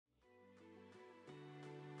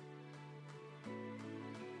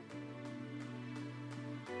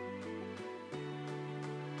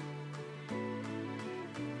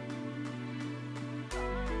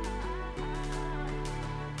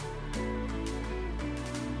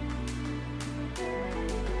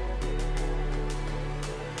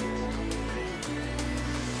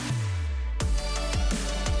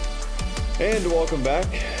And welcome back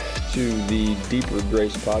to the Deeper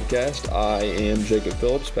Grace Podcast. I am Jacob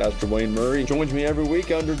Phillips. Pastor Wayne Murray joins me every week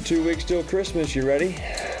under 2 weeks till Christmas. You ready?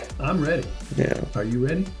 I'm ready. Yeah. Are you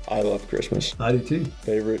ready? I love Christmas. I do too.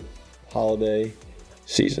 Favorite holiday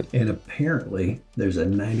season. And apparently, there's a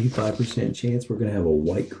 95% chance we're going to have a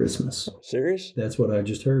white Christmas. Serious? That's what I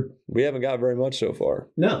just heard. We haven't got very much so far.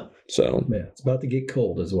 No. So. Yeah, it's about to get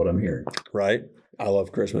cold is what I'm hearing. Right? I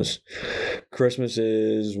love Christmas. Christmas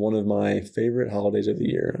is one of my favorite holidays of the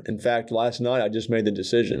year. In fact, last night I just made the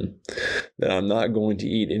decision that I'm not going to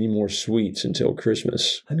eat any more sweets until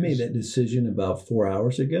Christmas. I made that decision about 4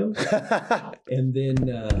 hours ago. And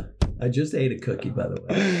then I just ate a cookie, by the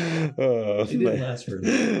way. It didn't last for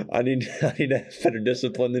long. I need to have better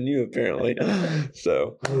discipline than you, apparently.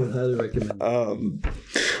 So I would highly recommend it.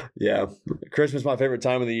 Yeah, Christmas is my favorite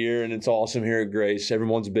time of the year, and it's awesome here at Grace.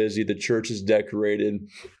 Everyone's busy. The church is decorated.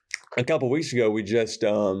 A couple of weeks ago, we just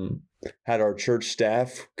had our church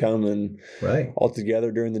staff come and all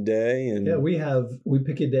together during the day. And yeah, we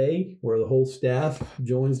pick a day where the whole staff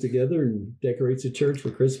joins together and decorates the church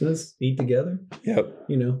for Christmas, eat together. Yep.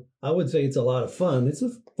 You know, I would say it's a lot of fun. It's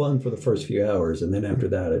fun for the first few hours, and then after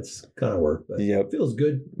that, it's kind of work. But it feels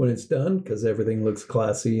good when it's done because everything looks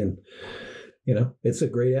classy and. You know, it's a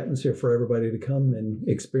great atmosphere for everybody to come and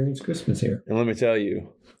experience Christmas here. And let me tell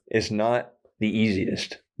you, it's not the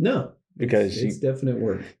easiest. No, because it's definite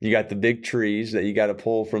work. You got the big trees that you got to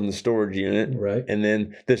pull from the storage unit. Right. And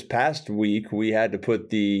then this past week, we had to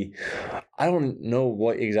put I don't know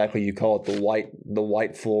what exactly you call it, the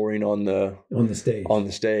white flooring on the stage. On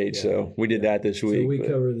the stage. Yeah. So we did that this week. So we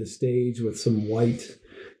cover the stage with some white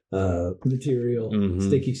material,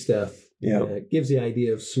 sticky stuff. Yeah, it gives the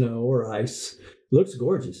idea of snow or ice. Looks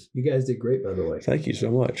gorgeous. You guys did great, by the way. Thank you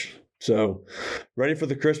so much. So, ready for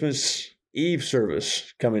the Christmas Eve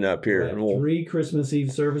service coming up here. Right. 3 Christmas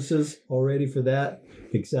Eve services already for that.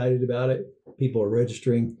 Excited about it. People are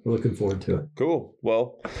registering. We're looking forward to it. Cool.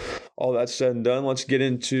 Well, all that said and done, let's get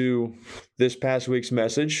into this past week's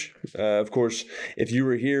message. Of course, if you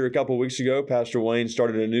were here a couple of weeks ago, Pastor Wayne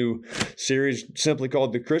started a new series simply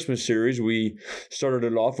called the Christmas series. We started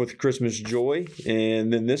it off with Christmas Joy,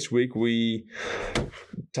 and then this week we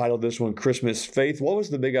titled this one Christmas Faith. What was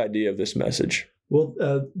the big idea of this message? Well,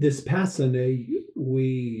 this past Sunday,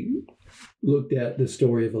 we looked at the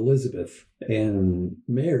story of Elizabeth and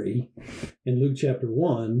Mary in Luke chapter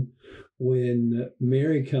 1, when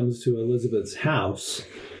Mary comes to Elizabeth's house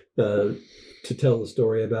to tell the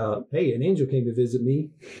story about, hey, an angel came to visit me,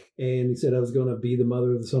 and he said I was going to be the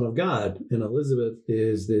mother of the Son of God. And Elizabeth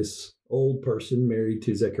is this old person married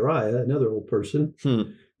to Zechariah, another old person.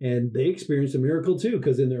 And they experienced a miracle too,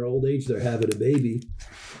 because in their old age, they're having a baby.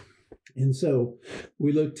 And so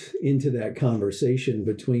we looked into that conversation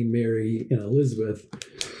between Mary and Elizabeth.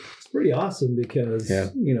 It's pretty awesome because,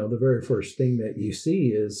 you know, the very first thing that you see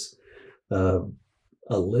is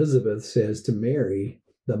Elizabeth says to Mary,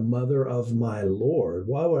 the mother of my Lord.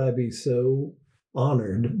 Why would I be so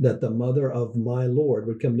honored that the mother of my Lord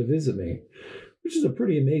would come to visit me? Which is a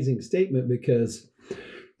pretty amazing statement because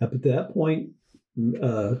up at that point,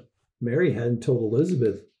 Mary hadn't told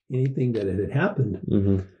Elizabeth anything that had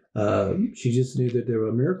happened. She just knew that there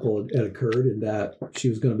was a miracle had occurred and that she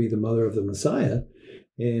was going to be the mother of the Messiah.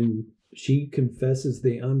 And she confesses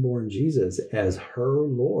the unborn Jesus as her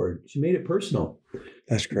Lord. She made it personal.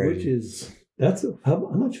 That's crazy.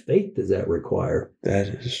 How much faith does that require? That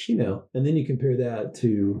is. You know, and then you compare that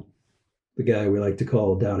to the guy we like to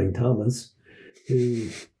call Doubting Thomas, who,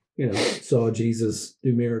 you know, saw Jesus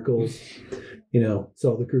do miracles, you know,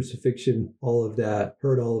 saw the crucifixion, all of that,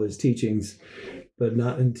 heard all of his teachings. But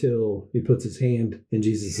not until he puts his hand in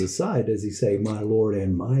Jesus' side does he say, my Lord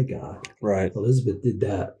and my God. Right. Elizabeth did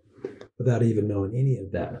that without even knowing any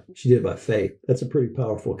of that. She did it by faith. That's a pretty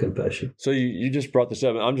powerful confession. So you just brought this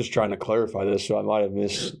up, and I'm just trying to clarify this, so I might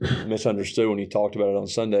have misunderstood when you talked about it on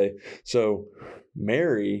Sunday. So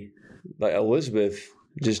Mary, like Elizabeth,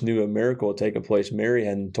 just knew a miracle had taken place. Mary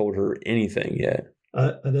hadn't told her anything yet.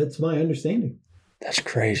 That's my understanding. That's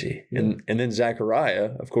crazy. Yeah. And then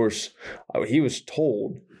Zechariah, of course, he was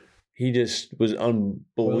told. He just was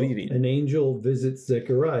unbelieving. Well, an angel visits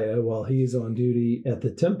Zechariah while he's on duty at the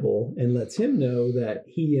temple and lets him know that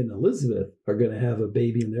he and Elizabeth are going to have a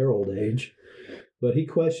baby in their old age. But he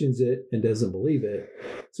questions it and doesn't believe it.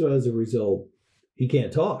 So as a result, he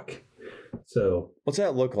can't talk. So what's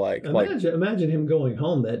that look like? Imagine him going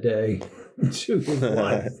home that day to his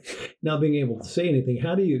wife, not being able to say anything.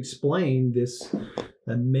 How do you explain this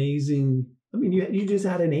amazing I mean, you just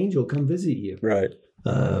had an angel come visit you. Right.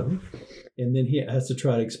 And then he has to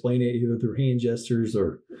try to explain it either through hand gestures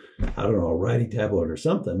or, I don't know, a writing tablet or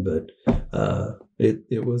something. But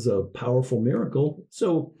it was a powerful miracle.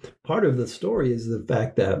 So part of the story is the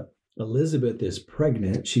fact that Elizabeth is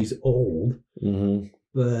pregnant. She's old,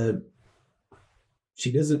 but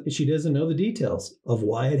she doesn't know the details of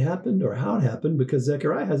why it happened or how it happened because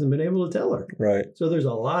Zechariah hasn't been able to tell her. Right. So there's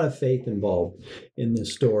a lot of faith involved in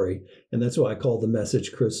this story. And that's why I call the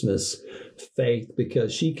message Christmas faith,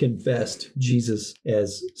 because she confessed Jesus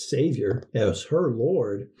as Savior, as her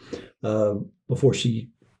Lord, before she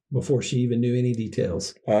even knew any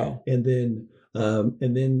details. Wow. And then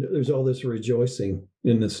there's all this rejoicing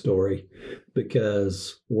in this story,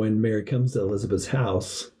 because when Mary comes to Elizabeth's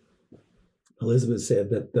house, Elizabeth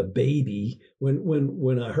said that the baby,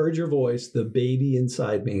 when I heard your voice, the baby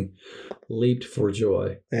inside me leaped for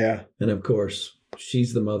joy. Yeah. And of course,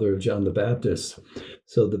 she's the mother of John the Baptist.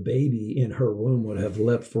 So the baby in her womb would have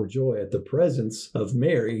leapt for joy at the presence of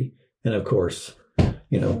Mary. And of course,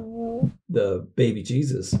 the baby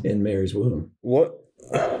Jesus in Mary's womb.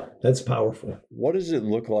 That's powerful. What does it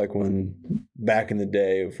look like when, back in the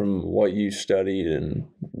day, from what you studied and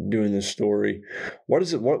doing this story, what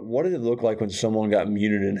did it look like when someone got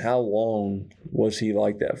muted, and how long was he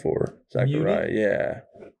like that for? Zechariah, yeah.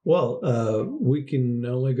 Well, we can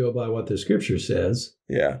only go by what the scripture says.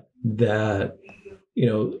 Yeah. That,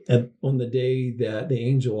 on the day that the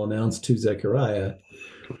angel announced to Zechariah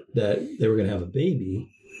that they were going to have a baby,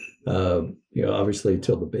 obviously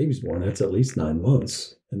till the baby's born, that's at least 9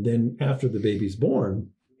 months. And then after the baby's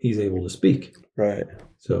born, he's able to speak. Right.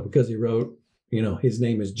 So because he wrote, his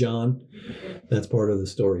name is John, that's part of the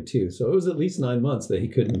story too. So it was at least 9 months that he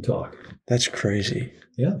couldn't talk. That's crazy.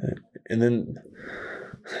 Yeah. And then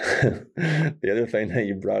the other thing that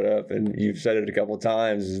you brought up, and you've said it a couple of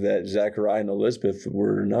times, is that Zechariah and Elizabeth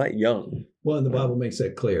were not young. Well, and the Bible makes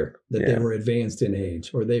that clear that they were advanced in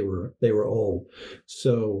age, or they were old.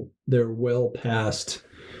 So they're well past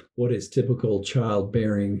what is typical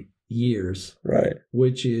childbearing years. Right.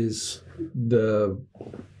 Which is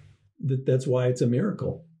that's why it's a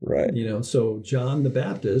miracle. Right. So John the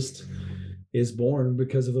Baptist is born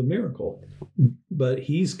because of a miracle, but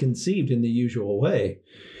he's conceived in the usual way.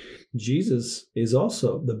 The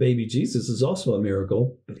baby Jesus is also a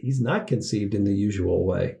miracle, but he's not conceived in the usual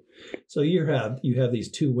way. So you have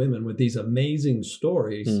these two women with these amazing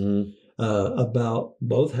stories about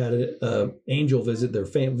both had an angel visit their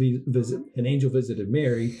family. An angel visited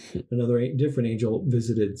Mary, another different angel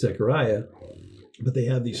visited Zechariah. But they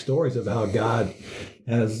have these stories of how God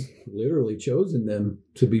has literally chosen them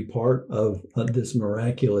to be part of this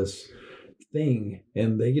miraculous thing,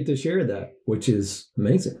 and they get to share that, which is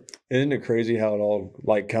amazing. Isn't it crazy how it all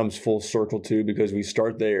comes full circle too? Because we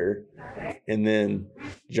start there, and then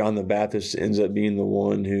John the Baptist ends up being the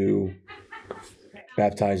one who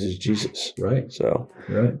baptizes Jesus. Right. So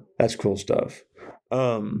that's cool stuff.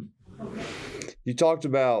 You talked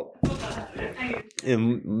about,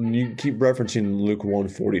 and you keep referencing Luke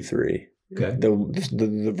 1:43. Okay.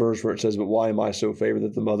 The verse where it says, "But why am I so favored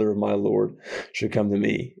that the mother of my Lord should come to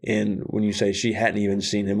me?" And when you say she hadn't even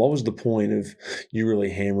seen him, what was the point of you really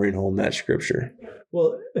hammering home that scripture?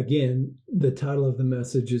 Well, again, the title of the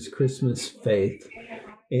message is Christmas Faith.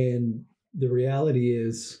 And the reality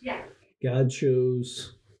is God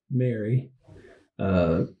chose Mary,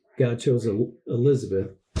 God chose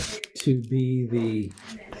Elizabeth to be the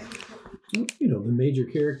major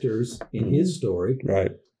characters in his story.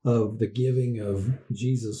 Right. Of the giving of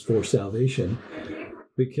Jesus for salvation,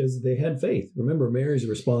 because they had faith. Remember, Mary's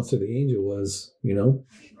response to the angel was,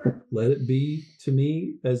 let it be to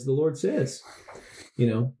me as the Lord says,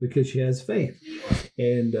 because she has faith.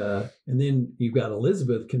 And then you've got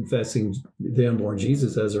Elizabeth confessing the unborn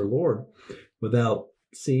Jesus as her Lord without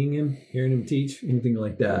seeing him, hearing him teach, anything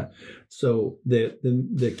like that. So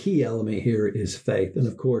the key element here is faith. And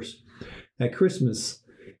of course, at Christmas,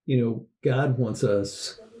 God wants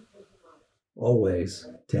us always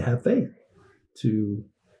to have faith, to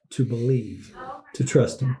believe, to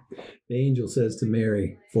trust him. The angel says to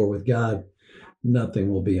Mary, "For with God,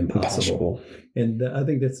 nothing will be impossible." And I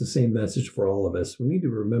think that's the same message for all of us. We need to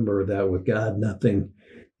remember that with God, nothing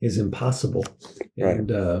is impossible. Right.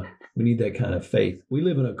 And we need that kind of faith. We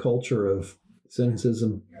live in a culture of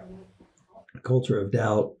cynicism, a culture of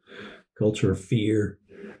doubt, culture of fear.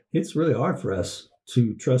 It's really hard for us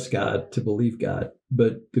to trust God, to believe God.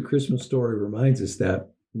 But the Christmas story reminds us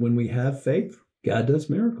that when we have faith, God does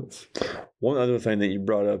miracles. One other thing that you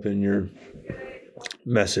brought up in your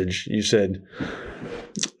message, you said,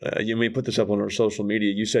 you may put this up on our social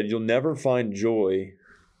media, you said you'll never find joy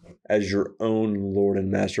as your own Lord and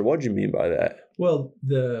Master. What do you mean by that? Well,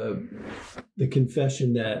 the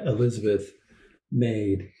confession that Elizabeth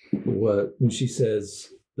made when she says,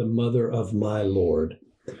 "The mother of my Lord,"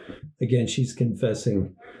 again, she's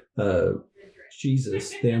confessing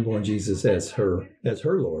Jesus, the unborn Jesus, as her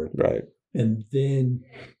Lord. Right. And then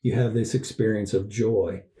you have this experience of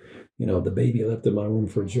joy. The baby leapt in my womb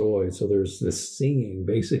for joy. So there's this singing.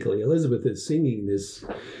 Basically, Elizabeth is singing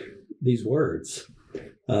these words.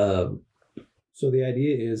 So the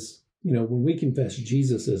idea is, when we confess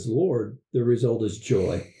Jesus as Lord, the result is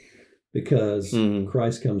joy, because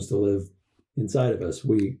Christ comes to live inside of us.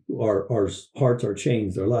 Our hearts are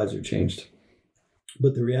changed, our lives are changed.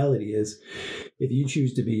 But the reality is, if you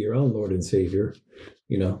choose to be your own Lord and Savior,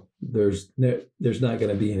 there's not going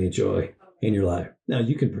to be any joy in your life. Now,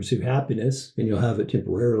 you can pursue happiness and you'll have it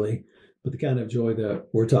temporarily, but the kind of joy that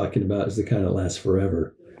we're talking about is the kind that lasts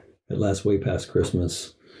forever. It lasts way past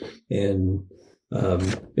Christmas. And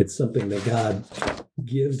it's something that God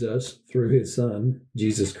gives us through his Son,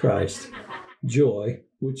 Jesus Christ. Joy,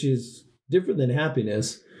 which is different than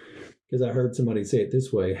happiness, because I heard somebody say it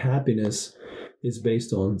this way: happiness is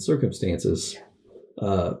based on circumstances,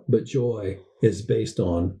 but joy is based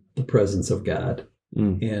on the presence of God.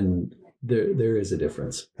 And there is a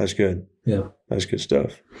difference. That's good. Yeah. That's good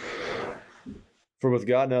stuff. For with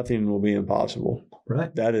God, nothing will be impossible.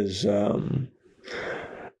 Right. That is...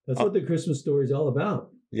 that's what the Christmas story is all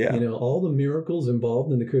about. Yeah. All the miracles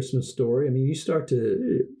involved in the Christmas story. I mean, you start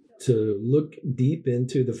to look deep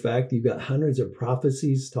into the fact you've got hundreds of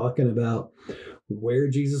prophecies talking about where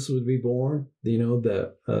Jesus would be born.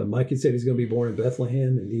 Micah said he's going to be born in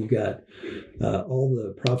Bethlehem, and you've got all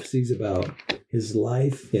the prophecies about his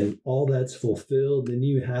life, and all that's fulfilled. Then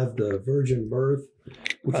you have the virgin birth,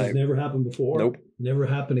 which has never happened before. Nope. Never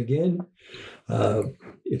happen again.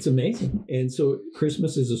 It's amazing. And so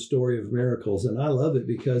Christmas is a story of miracles, and I love it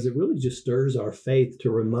because it really just stirs our faith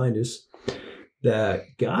to remind us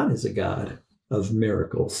that God is a God of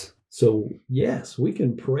miracles. So yes, we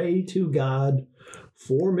can pray to God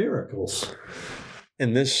for miracles.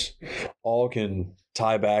 And this all can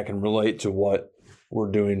tie back and relate to what we're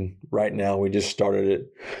doing right now. We just started it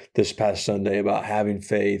this past Sunday about having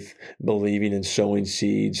faith, believing, and sowing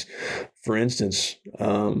seeds. For instance,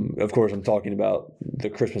 of course, I'm talking about the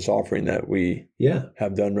Christmas offering that we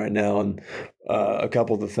have done right now, and a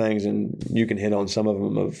couple of the things, and you can hit on some of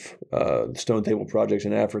them, of Stone Table projects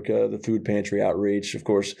in Africa, the food pantry outreach, of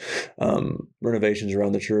course, renovations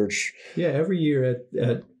around the church. Yeah, every year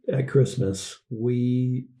at Christmas,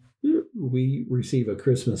 we receive a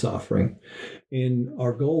Christmas offering, and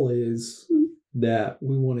our goal is that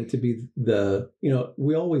we want it to be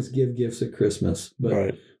we always give gifts at Christmas,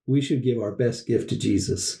 but we should give our best gift to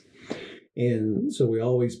Jesus. And so we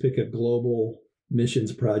always pick a global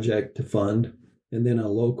missions project to fund, and then a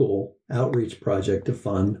local outreach project to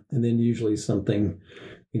fund, and then usually something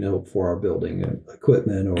for our building,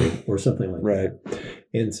 equipment or something like that.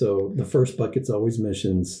 And so the first bucket's always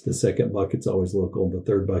missions, the second bucket's always local, the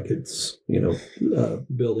third bucket's,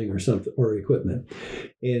 building or something, or equipment.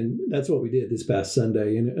 And that's what we did this past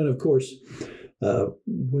Sunday. And of course,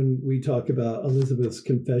 when we talk about Elizabeth's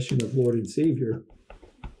confession of Lord and Savior,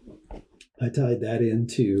 I tied that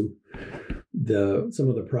into some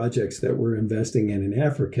of the projects that we're investing in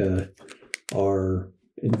Africa are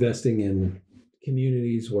investing in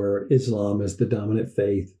communities where Islam is the dominant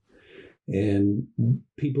faith, and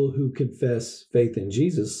people who confess faith in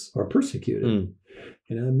Jesus are persecuted.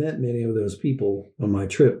 And I met many of those people on my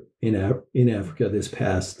trip in Africa this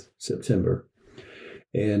past September,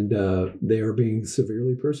 and they are being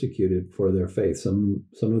severely persecuted for their faith. Some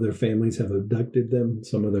of their families have abducted them.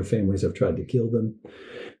 Some of their families have tried to kill them.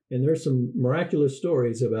 And there's some miraculous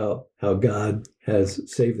stories about how God has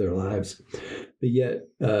saved their lives. But yet,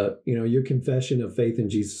 your confession of faith in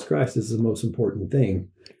Jesus Christ is the most important thing.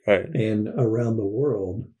 Right. And around the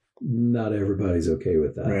world, not everybody's okay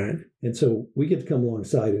with that. Right. And so we get to come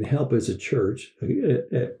alongside and help as a church.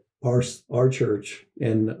 Our church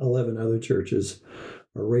and 11 other churches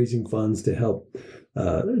are raising funds to help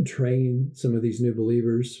train some of these new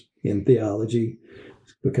believers in theology,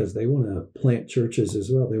 because they want to plant churches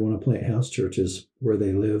as well. They want to plant house churches where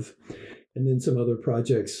they live. And then some other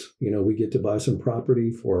projects, we get to buy some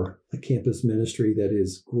property for a campus ministry that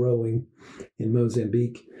is growing in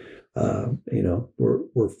Mozambique.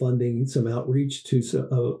 We're funding some outreach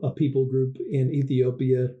to a people group in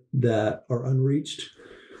Ethiopia that are unreached.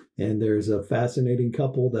 And there's a fascinating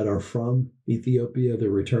couple that are from Ethiopia. They're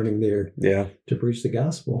returning there to preach the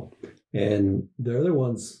gospel. And they're the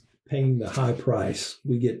ones paying the high price.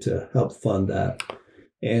 We get to help fund that.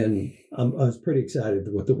 And I was pretty excited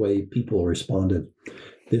with the way people responded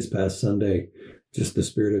this past Sunday, just the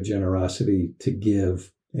spirit of generosity to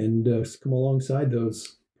give and come alongside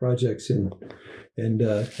those projects and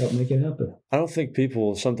help make it happen. I don't think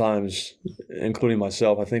people sometimes, including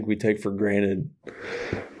myself, I think we take for granted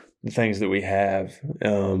the things that we have,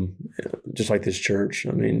 just like this church.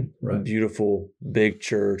 I mean, Right. Beautiful, big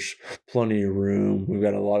church, plenty of room. We've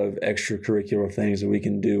got a lot of extracurricular things that we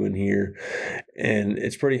can do in here. And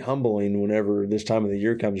it's pretty humbling whenever this time of the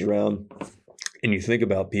year comes around and you think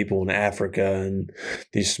about people in Africa and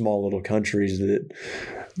these small little countries that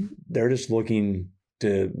they're just looking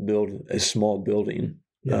to build a small building.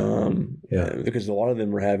 Because a lot of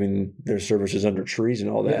them are having their services under trees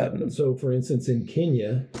and all that. Yeah. So, for instance, in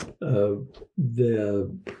Kenya, the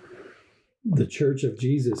Church of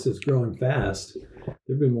Jesus is growing fast.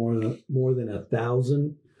 There've been more than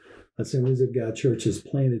 1,000 Assemblies of God churches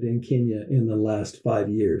planted in Kenya in the last 5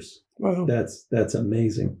 years. Wow. That's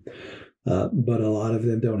amazing. But a lot of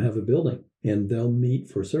them don't have a building, and they'll meet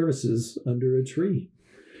for services under a tree.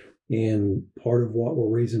 And part of what we're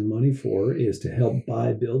raising money for is to help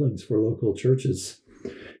buy buildings for local churches,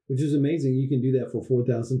 which is amazing. You can do that for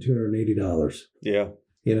 $4,280. Yeah.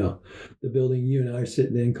 You know, the building you and I are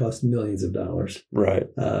sitting in costs millions of dollars. Right.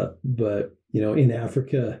 But, you know, in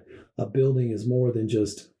Africa, a building is more than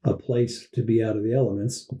just a place to be out of the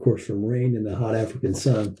elements, of course, from rain and the hot African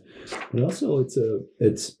sun, but also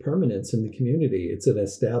it's permanence in the community. It's an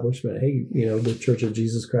establishment. Hey, you know, the Church of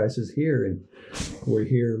Jesus Christ is here, and we're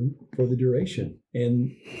here for the duration.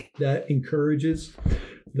 And that encourages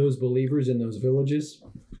those believers in those villages,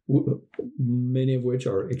 many of which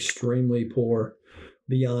are extremely poor,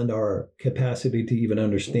 beyond our capacity to even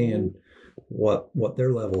understand what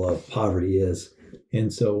their level of poverty is.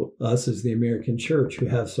 And so us as the American church who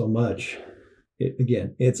have so much,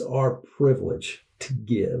 it's our privilege to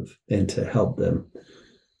give and to help them.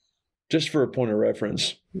 Just for a point of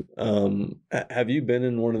reference, have you been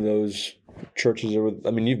in one of those churches you've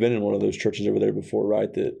been in one of those churches over there before,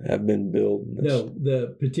 right, that have been built? No,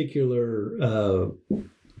 the particular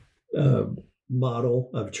model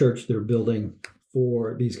of church they're building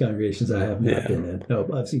for these congregations I have not been in. No,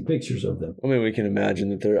 I've seen pictures of them. I mean, we can imagine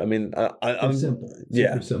that they're, I'm simple.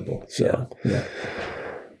 Super simple. So, yeah.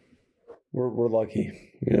 We're lucky,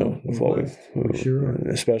 you know, with what we've sure.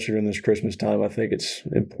 Especially in this Christmas time. I think it's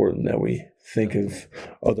important that we think of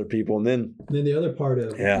other people. And then the other part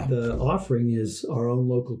of the offering is our own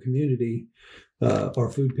local community. Our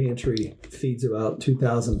food pantry feeds about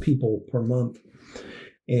 2,000 people per month.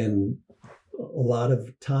 And a lot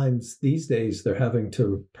of times these days they're having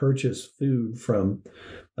to purchase food from,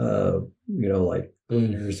 like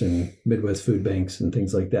Gleaners and Midwest food banks and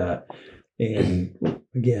things like that. And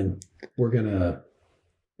again,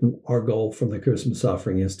 our goal from the Christmas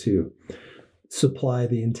offering is to supply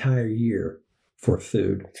the entire year for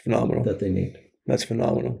food. It's phenomenal that they need. That's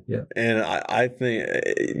phenomenal. Yeah. And I think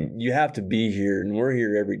you have to be here, and we're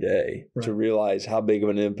here every day to realize how big of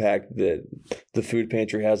an impact that the food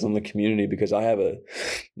pantry has on the community, because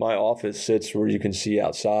my office sits where you can see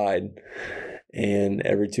outside, and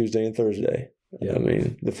every Tuesday and Thursday. Yeah. I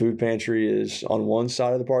mean, the food pantry is on one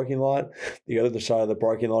side of the parking lot. The other side of the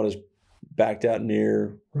parking lot is backed out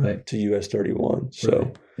near to US 31.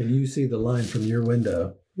 So, and you see the line from your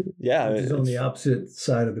window. Yeah, which is on the opposite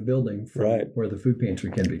side of the building from where the food pantry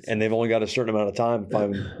can be. And they've only got a certain amount of time, if I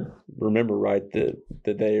remember right, that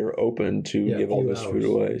they are open to give all this food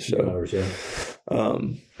away. So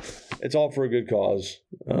it's all for a good cause.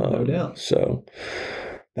 No doubt. So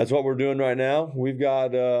that's what we're doing right now. We've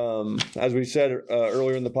got, as we said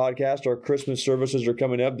earlier in the podcast, our Christmas services are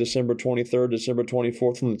coming up December 23rd, December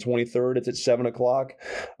 24th. On the 23rd, it's at 7 o'clock.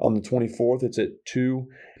 On the 24th, it's at 2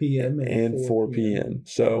 p.m. and 4 p.m.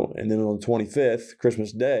 So, and then on the 25th,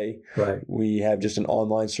 Christmas Day, we have just an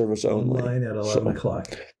online service only. Online at 11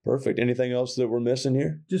 o'clock. Perfect. Anything else that we're missing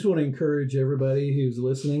here? Just want to encourage everybody who's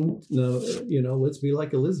listening. Let's be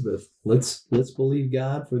like Elizabeth. Let's believe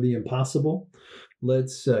God for the impossible.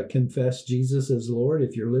 Let's confess Jesus as Lord.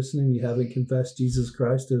 If you're listening, you haven't confessed Jesus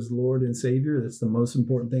Christ as Lord and Savior, that's the most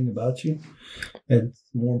important thing about you. It's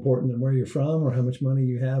more important than where you're from or how much money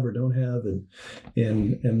you have or don't have.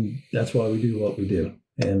 And that's why we do what we do.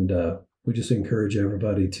 And we just encourage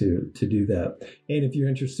everybody to do that. And if you're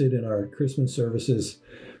interested in our Christmas services,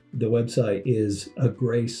 the website is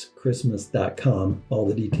agracechristmas.com. All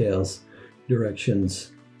the details,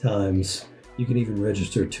 directions, times. You can even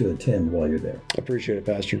register to attend while you're there. Appreciate it,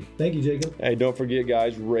 Pastor. Thank you, Jacob. Hey, don't forget,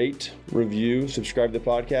 guys, rate, review, subscribe to the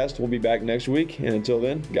podcast. We'll be back next week. And until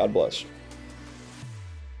then, God bless.